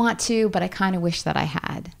didn't want to, but I kind of wish that I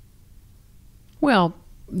had? Well,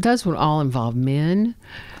 those would all involve men,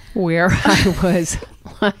 where I was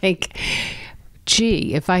like,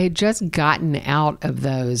 gee, if I had just gotten out of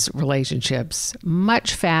those relationships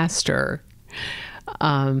much faster.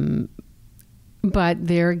 But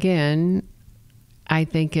there again, I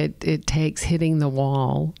think it takes hitting the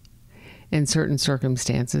wall in certain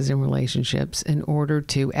circumstances and relationships in order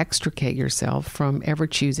to extricate yourself from ever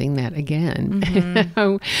choosing that again.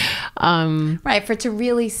 Mm-hmm. Right, for it to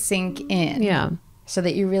really sink in. Yeah. So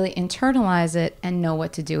that you really internalize it and know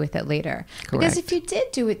what to do with it later. Correct. Because if you did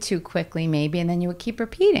do it too quickly, maybe, and then you would keep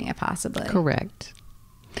repeating it possibly. Correct.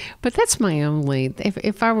 But that's my only,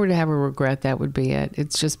 if I were to have a regret, that would be it.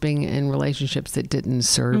 It's just being in relationships that didn't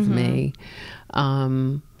serve me.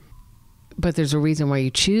 But there's a reason why you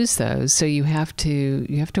choose those. So you have to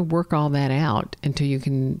work all that out so that you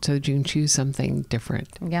can choose something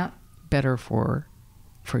different. Yeah. Better for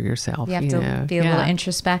yourself. You have to be a little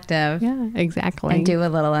introspective. Yeah, exactly. And do a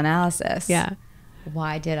little analysis. Yeah.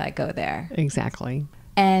 Why did I go there? Exactly.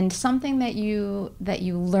 And something that you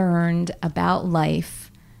learned about life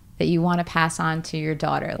that you want to pass on to your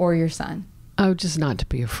daughter or your son? Oh, just not to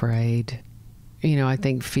be afraid. I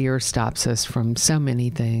think fear stops us from so many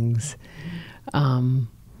things. And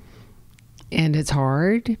it's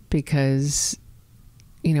hard because,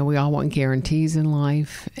 we all want guarantees in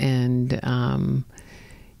life, and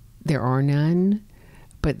there are none.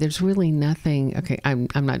 But there's really nothing. Okay, I'm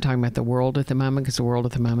not talking about the world at the moment, because the world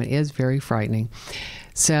at the moment is very frightening.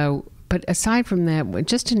 So, but aside from that,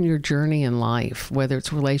 just in your journey in life, whether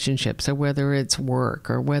it's relationships or whether it's work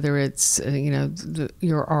or whether it's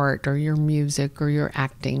your art or your music or your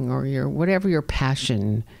acting or your whatever your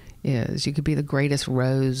passion is, you could be the greatest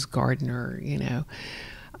rose gardener.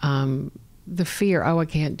 The fear, I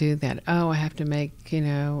can't do that. I have to make, too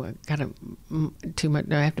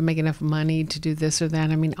much. I have to make enough money to do this or that.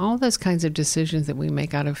 I mean, all those kinds of decisions that we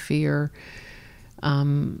make out of fear,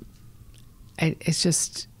 it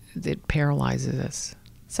paralyzes us.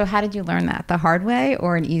 So how did you learn that? The hard way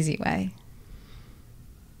or an easy way?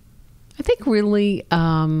 I think really,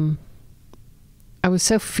 I was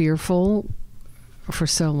so fearful for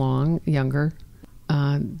so long, younger,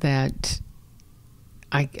 that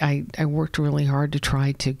I worked really hard to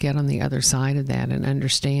try to get on the other side of that and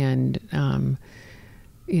understand,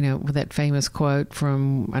 with that famous quote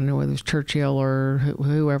from, I don't know whether it was Churchill or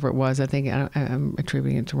whoever it was. I think I'm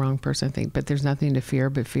attributing it to the wrong person, I think, but there's nothing to fear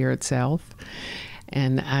but fear itself.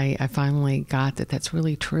 And I finally got that that's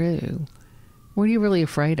really true. What are you really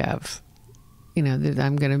afraid of? That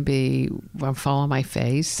I'm going to fall on my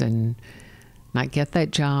face and not get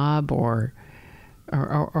that job, or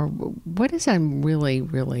what is I'm really,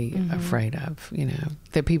 really afraid of?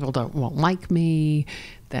 That people won't like me,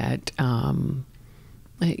 that, and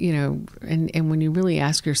when you really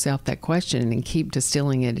ask yourself that question and keep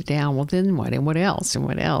distilling it down, well, then what? And what else? And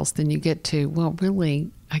what else? Then you get to, well, really,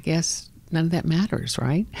 I guess none of that matters,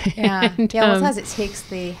 right? Yeah. And, well, it does. It takes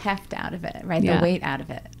the heft out of it, right? Yeah. The weight out of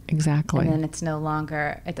it. Exactly. And then it's no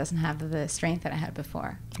longer, it doesn't have the strength that it had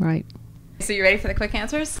before. Right. So you ready for the quick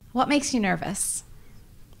answers? What makes you nervous?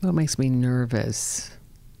 What makes me nervous?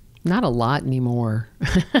 Not a lot anymore.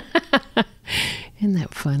 Isn't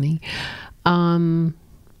that funny? I'm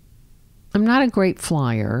not a great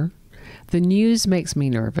flyer. The news makes me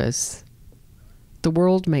nervous. The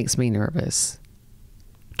world makes me nervous.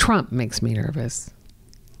 Trump makes me nervous.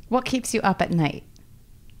 What keeps you up at night?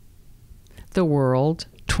 The world,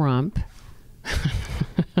 Trump,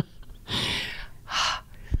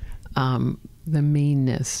 the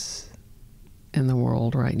meanness in the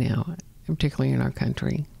world right now, particularly in our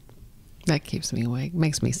country. That keeps me awake,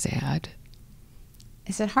 makes me sad.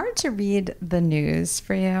 Is it hard to read the news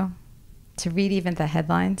for you? To read even the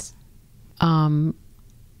headlines? Yeah,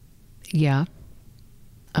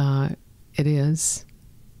 it is.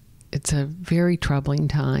 It's a very troubling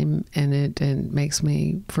time, and it makes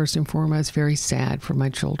me, first and foremost, very sad for my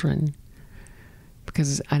children.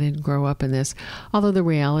 because I didn't grow up in this. Although the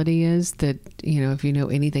reality is that, if you know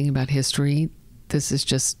anything about history, this is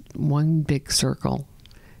just one big circle,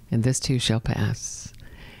 and this too shall pass.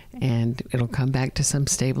 And it'll come back to some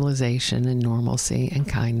stabilization and normalcy and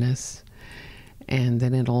kindness. And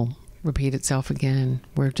then it'll repeat itself again.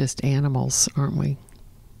 We're just animals, aren't we?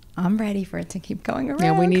 I'm ready for it to keep going around.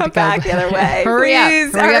 Yeah, we need Come to go back the other way. hurry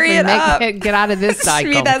Please, up. hurry it up. Get out of this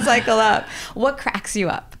cycle. Speed that cycle up. What cracks you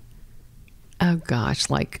up? Oh, gosh.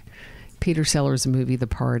 Like Peter Sellers' movie, The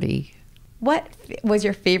Party. What was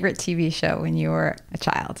your favorite TV show when you were a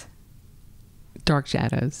child? Dark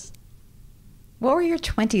Shadows. What were your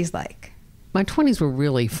 20s like? My 20s were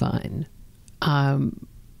really fun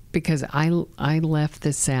because I left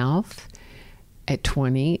the South at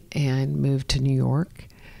 20 and moved to New York.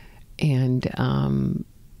 And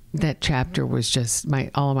that chapter was just,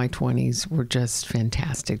 all of my 20s were just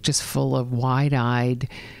fantastic, just full of wide-eyed,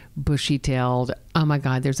 bushy-tailed, oh my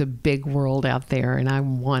God, there's a big world out there and I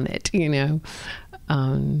want it, It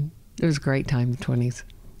was a great time in the 20s.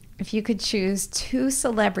 If you could choose 2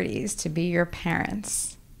 celebrities to be your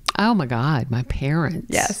parents. Oh my God, my parents.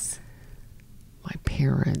 Yes. My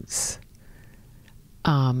parents.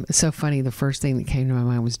 It's so funny. The first thing that came to my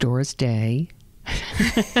mind was Doris Day.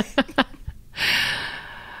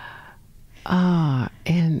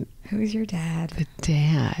 And who's your dad? The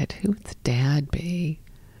dad. Who would the dad be?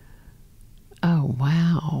 Oh,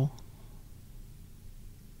 wow.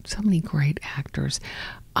 So many great actors.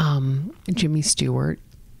 Jimmy Stewart.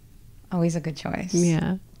 Always a good choice.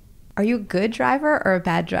 Yeah. Are you a good driver or a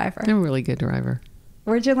bad driver? I'm a really good driver.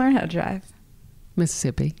 Where'd you learn how to drive?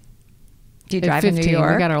 Mississippi. Do you drive in New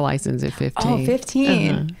York? We got our license at 15. Oh,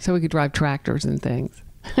 15. Uh-huh. So we could drive tractors and things.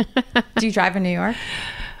 Do you drive in New York?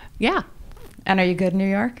 Yeah. And are you good in New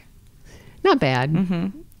York? Not bad.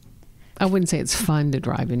 Mm-hmm. I wouldn't say it's fun to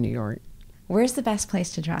drive in New York. Where's the best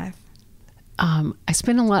place to drive? I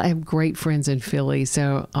spend a lot. I have great friends in Philly,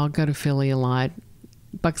 so I'll go to Philly a lot.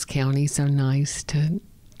 Bucks County, so nice to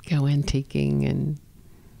go antiquing and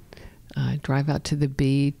drive out to the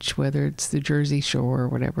beach, whether it's the Jersey Shore or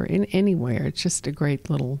whatever, anywhere. It's just a great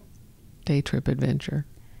little day trip adventure.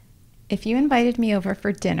 If you invited me over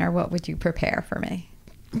for dinner, what would you prepare for me?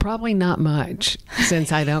 Probably not much,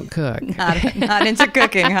 since I don't cook. Not into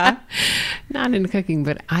cooking, huh? Not into cooking,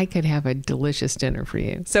 but I could have a delicious dinner for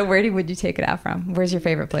you. So where would you take it out from? Where's your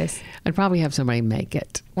favorite place? I'd probably have somebody make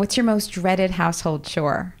it. What's your most dreaded household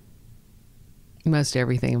chore? Most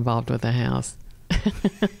everything involved with the house.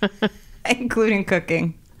 Including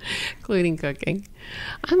cooking. Including cooking.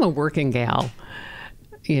 I'm a working gal.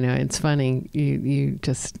 It's funny. You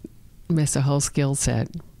just miss a whole skill set.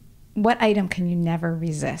 What item can you never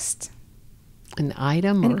resist? An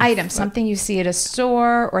item? An item. Something you see at a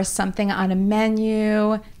store or something on a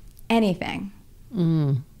menu. Anything.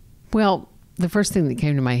 Well, the first thing that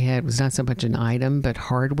came to my head was not so much an item, but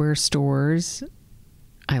hardware stores.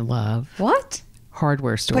 I love. What?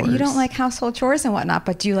 Hardware stores. But you don't like household chores and whatnot,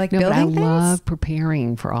 but do you like building things? No, but I love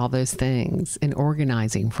preparing for all those things and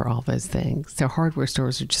organizing for all those things. So hardware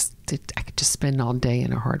stores are just, I could just spend all day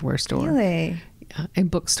in a hardware store. Really?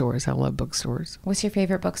 And bookstores. I love bookstores. What's your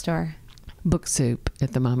favorite bookstore? Book Soup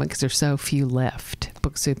at the moment, because there's so few left.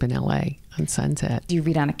 Book Soup in LA on Sunset. Do you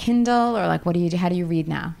read on a Kindle, or like what do you do? How do you read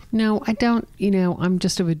now? No, I don't. I'm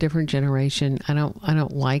just of a different generation. I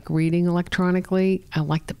don't like reading electronically. I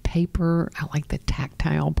like the paper. I like the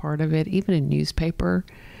tactile part of it, even a newspaper.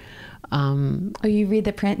 Oh, you read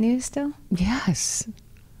the print news still? Yes.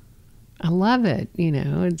 I love it.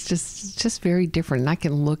 It's just very different. And I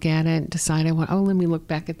can look at it and decide let me look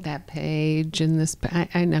back at that page and this.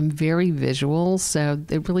 And I'm very visual, so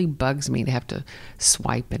it really bugs me to have to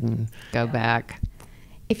swipe and go back.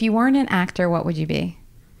 If you weren't an actor, what would you be?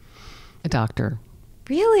 A doctor.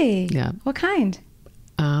 Really? Yeah. What kind?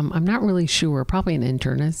 I'm not really sure. Probably an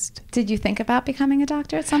internist. Did you think about becoming a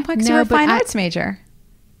doctor at some point? Because No, you were a but fine arts major.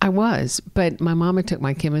 I was, but my mama took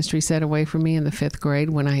my chemistry set away from me in the 5th grade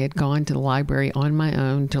when I had gone to the library on my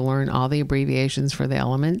own to learn all the abbreviations for the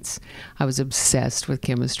elements. I was obsessed with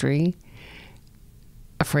chemistry,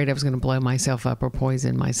 afraid I was going to blow myself up or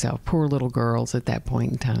poison myself. Poor little girls at that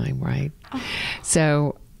point in time, right? Oh.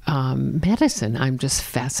 So medicine, I'm just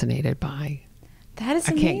fascinated by. That is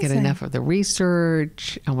amazing. I can't get enough of the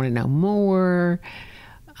research. I want to know more.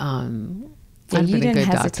 Yeah, you didn't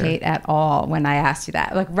hesitate at all when I asked you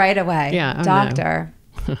that. Like right away. Yeah, doctor.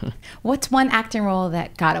 No. What's one acting role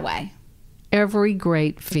that got away? Every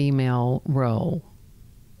great female role.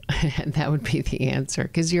 That would be the answer.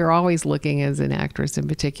 Because you're always looking as an actress in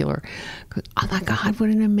particular. Oh my God, what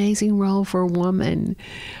an amazing role for a woman.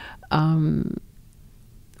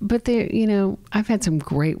 but I've had some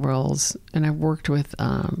great roles, and I've worked with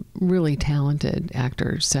really talented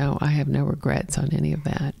actors, so I have no regrets on any of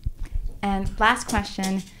that. And last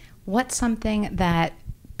question, what's something that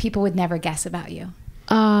people would never guess about you?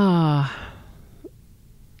 That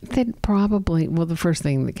probably, the first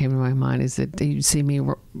thing that came to my mind is that you'd see me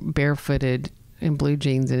barefooted in blue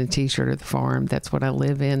jeans and a t-shirt at the farm. That's what I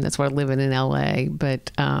live in. That's what I live in LA.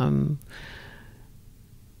 But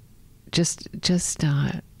just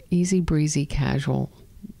easy breezy casual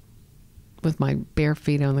with my bare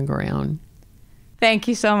feet on the ground. Thank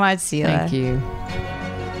you so much, Sela. Thank you.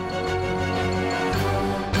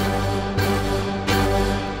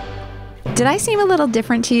 Did I seem a little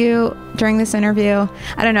different to you during this interview?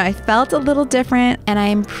 I don't know. I felt a little different, and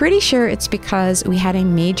I'm pretty sure it's because we had a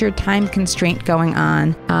major time constraint going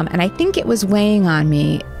on, and I think it was weighing on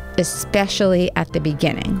me, especially at the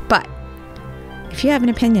beginning. But if you have an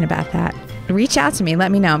opinion about that, reach out to me.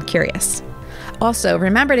 Let me know. I'm curious. Also,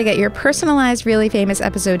 remember to get your personalized Really Famous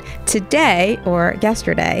episode today or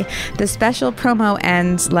yesterday. The special promo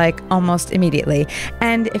ends like almost immediately.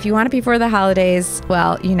 And if you want it before the holidays,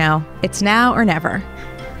 well, it's now or never.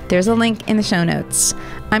 There's a link in the show notes.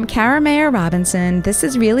 I'm Kara Mayer Robinson. This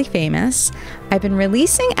is Really Famous. I've been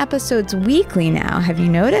releasing episodes weekly now. Have you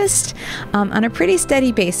noticed? On a pretty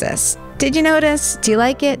steady basis. Did you notice? Do you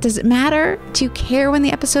like it? Does it matter? Do you care when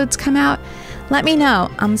the episodes come out? Let me know.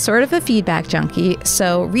 I'm sort of a feedback junkie,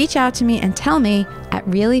 so reach out to me and tell me at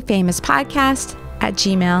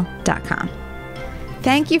reallyfamouspodcast@gmail.com.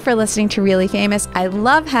 Thank you for listening to Really Famous. I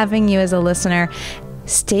love having you as a listener.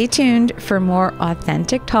 Stay tuned for more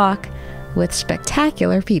authentic talk with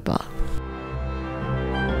spectacular people.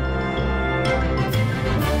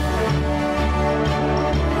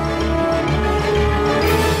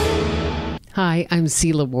 Hi, I'm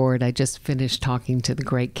Sela Ward. I just finished talking to the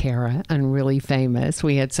great Kara on Really Famous.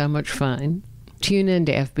 We had so much fun. Tune in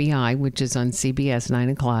to FBI, which is on CBS 9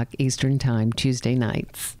 o'clock Eastern Time, Tuesday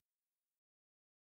nights.